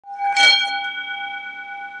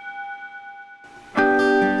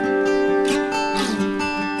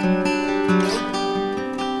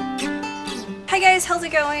guys, how's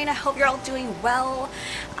it going? I hope you're all doing well.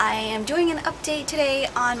 I am doing an update today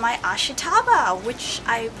on my Ashitaba, which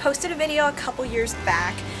I posted a video a couple years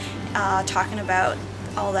back talking about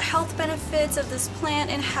all the health benefits of this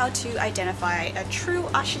plant and how to identify a true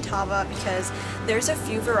Ashitaba, because there's a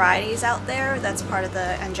few varieties out there that's part of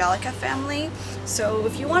the Angelica family. So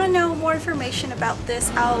if you want to know more information about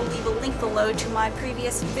this, I'll leave a link below to my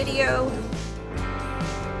previous video.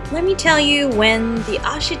 Let me tell you when the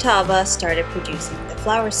Ashitaba started producing the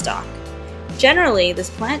flower stalk. Generally, this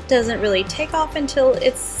plant doesn't really take off until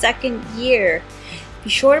its second year. Be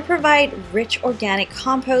sure to provide rich organic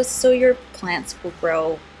compost so your plants will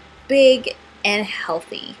grow big and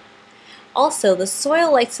healthy. Also, the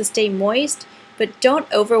soil likes to stay moist, but don't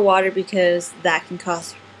overwater because that can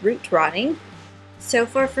cause root rotting. So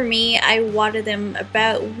far for me, I water them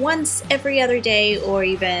about once every other day, or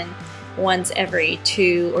even once every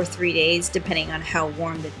 2 or 3 days, depending on how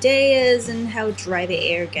warm the day is and how dry the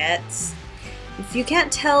air gets. If you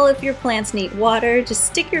can't tell if your plants need water, just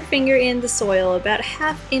stick your finger in the soil about a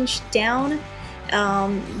 ½ inch down.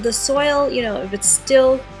 The soil, if it's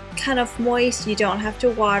still kind of moist, you don't have to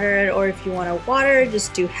water it, or if you want to water,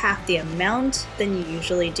 just do half the amount than you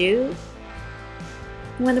usually do.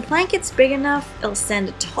 When the plant gets big enough, it'll send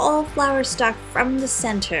a tall flower stalk from the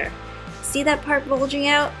center. See that part bulging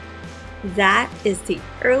out? That is the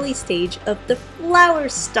early stage of the flower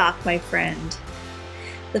stalk, my friend.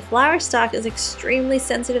 The flower stalk is extremely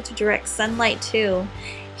sensitive to direct sunlight too.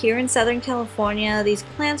 Here in Southern California, these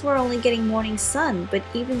plants were only getting morning sun, but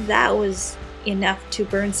even that was enough to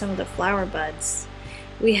burn some of the flower buds.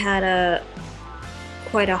 We had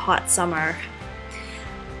quite a hot summer.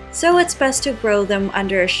 So it's best to grow them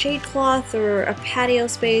under a shade cloth or a patio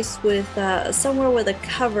space with somewhere with a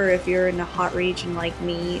cover if you're in a hot region like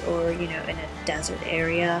me, or in a desert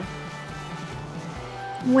area.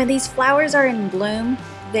 When these flowers are in bloom,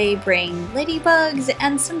 they bring ladybugs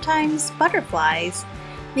and sometimes butterflies.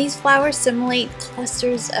 These flowers simulate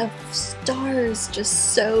clusters of stars,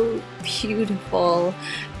 just so beautiful,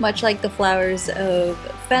 much like the flowers of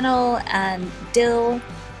fennel and dill.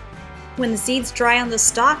 When the seeds dry on the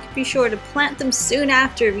stalk, be sure to plant them soon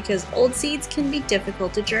after, because old seeds can be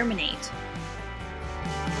difficult to germinate.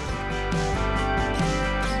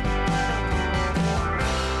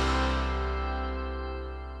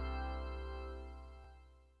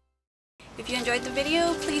 If you enjoyed the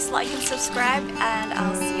video, please like and subscribe, and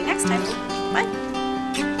I'll see you next time. Bye!